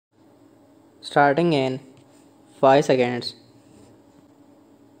Starting in 5 seconds.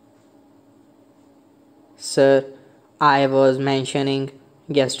 Sir, I was mentioning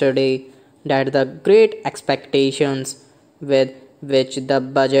yesterday that the great expectations with which the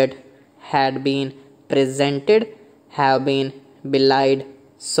budget had been presented have been belied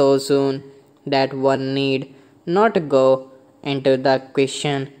so soon that one need not go into the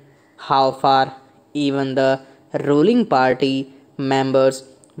question how far even the ruling party members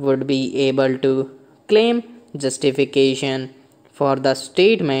would be able to claim justification for the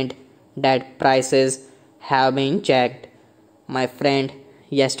statement that prices have been checked. My friend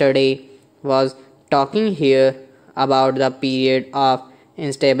yesterday was talking here about the period of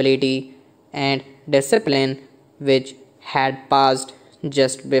instability and discipline which had passed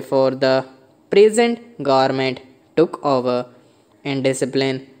just before the present government took over. In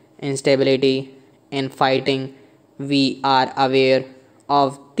discipline, instability, in fighting, we are aware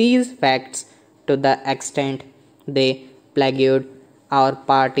of these facts to the extent they plagued our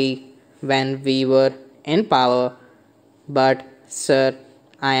party when we were in power. But, sir,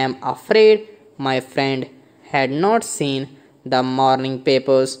 I am afraid my friend had not seen the morning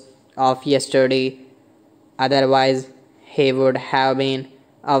papers of yesterday. Otherwise, he would have been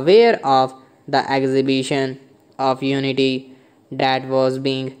aware of the exhibition of unity that was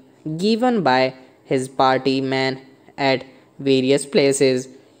being given by his party men at various places.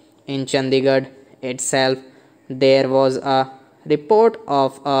 In Chandigarh itself, there was a report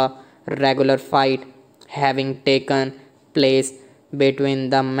of a regular fight having taken place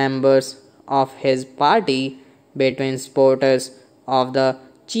between the members of his party, between supporters of the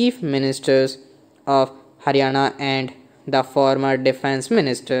chief ministers of Haryana and the former defense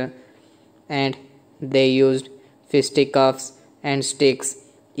minister, and they used fisticuffs and sticks.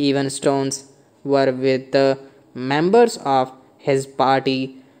 Even stones were with the members of his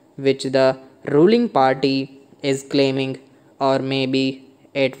party, which the ruling party is claiming, or maybe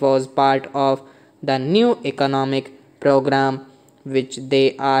it was part of the new economic program which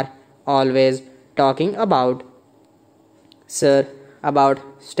they are always talking about. Sir, about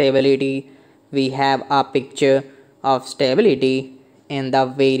stability, we have a picture of stability in the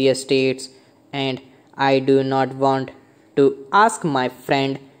various states, and I do not want to ask my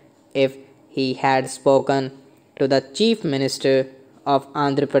friend if he had spoken to the Chief Minister of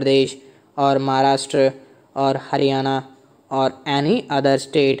Andhra Pradesh or Maharashtra or Haryana or any other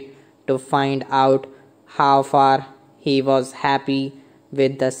state to find out how far he was happy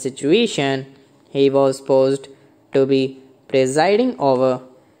with the situation he was supposed to be presiding over.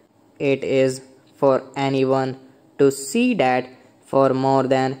 It is for anyone to see that for more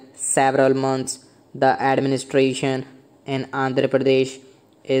than several months the administration in Andhra Pradesh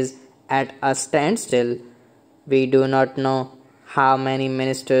is at a standstill. We do not know how many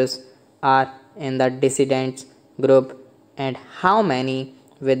ministers are in the dissidents group and how many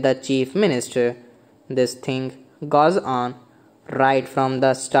with the chief minister. This thing goes on right from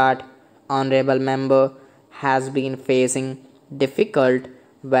the start. Honorable member has been facing difficult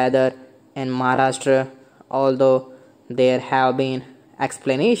weather in Maharashtra, although there have been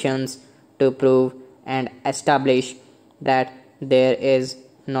explanations to prove and establish that there is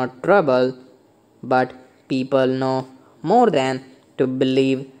no trouble, but people know more than to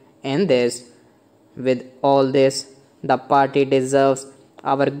believe in this. With all this, the party deserves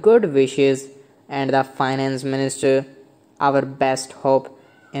our good wishes and the finance minister our best hope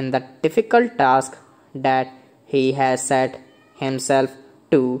in the difficult task that he has set himself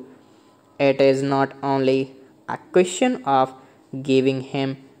to. It is not only a question of giving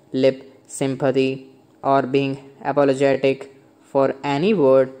him lip sympathy or being apologetic for any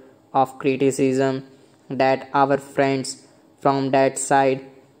word of criticism that our friends from that side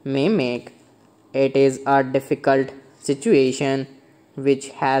may make. It is a difficult situation which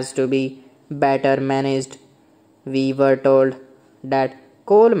has to be better managed. We were told that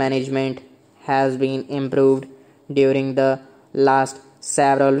coal management has been improved during the last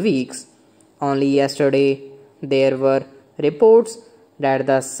several weeks. Only yesterday there were reports that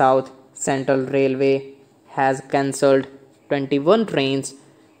the South Central Railway has cancelled 21 trains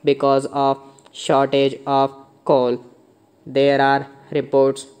because of shortage of coal. There are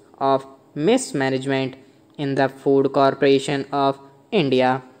reports of mismanagement in the Food Corporation of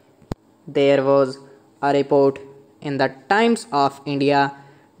India. There was a report in the Times of India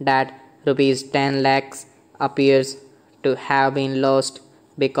that rupees 10 lakhs appears to have been lost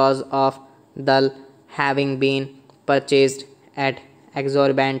because of dal having been purchased at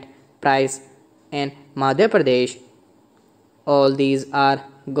exorbitant price in Madhya Pradesh. All these are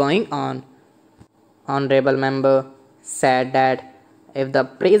going on. Honorable member said that if the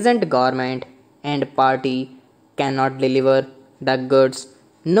present government and party cannot deliver the goods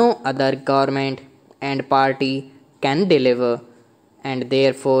no other government and party can deliver, and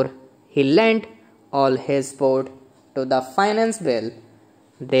therefore he lent all his support to the finance bill.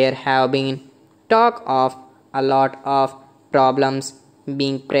 There have been talk of a lot of problems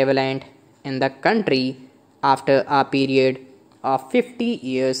being prevalent in the country after a period of 50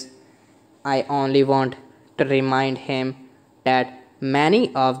 years. I only want to remind him that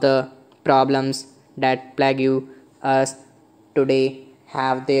many of the problems that plague us today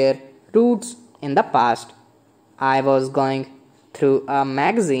have their roots in the past. I was going through a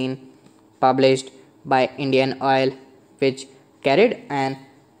magazine published by Indian Oil which carried an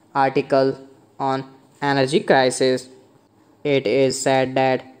article on energy crisis. It is said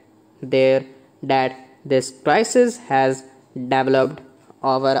that this crisis has developed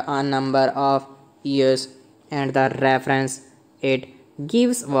over a number of years, and the reference it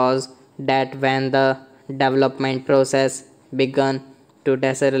gives was that when the development process began to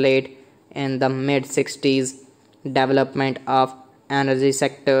decelerate in the mid 60s, development of energy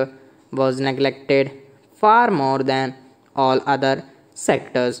sector was neglected far more than all other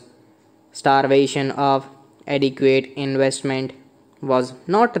sectors. Starvation of adequate investment was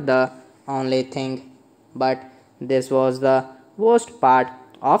not the only thing, but this was the worst part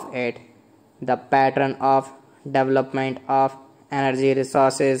of it. The pattern of development of energy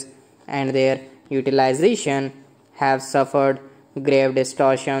resources and their utilization have suffered grave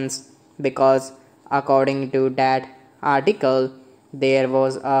distortions because, according to that article, there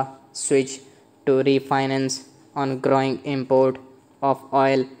was a switch to refinance on growing import of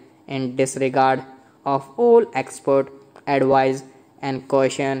oil in disregard of all export advice and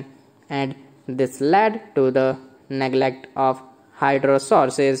caution, and this led to the neglect of hydro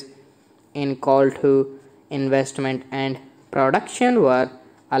sources in call to investment, and production were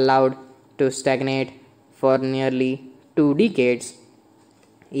allowed to stagnate for nearly 2 decades.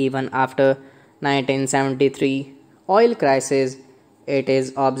 Even after 1973 oil crisis, it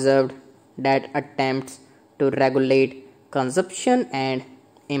is observed that attempts to regulate consumption and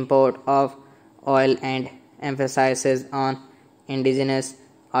import of oil and emphasis on indigenous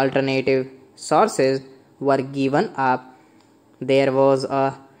alternative sources were given up. There was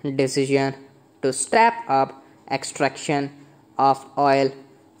a decision to step up extraction of oil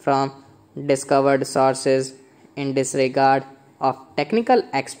from discovered sources in disregard of technical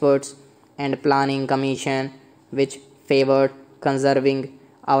experts and planning commission which favored conserving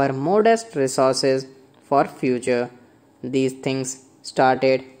our modest resources for future. These things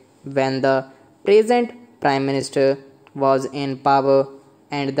started when the present Prime Minister was in power,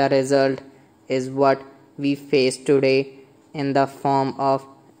 and the result is what we face today in the form of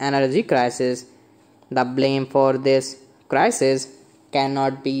energy crisis. The blame for this crisis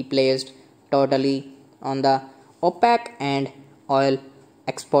cannot be placed totally on the OPEC and oil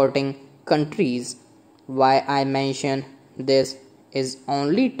exporting countries. Why I mention this is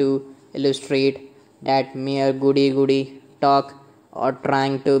only to illustrate that mere goody talk or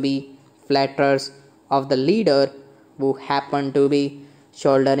trying to be flatterers of the leader who happen to be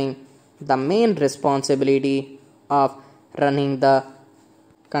shouldering the main responsibility of running the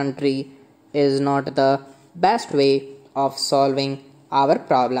country is not the best way of solving our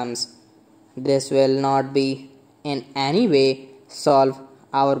problems. This will not be in any way solve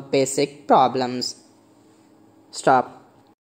our basic problems. Stop.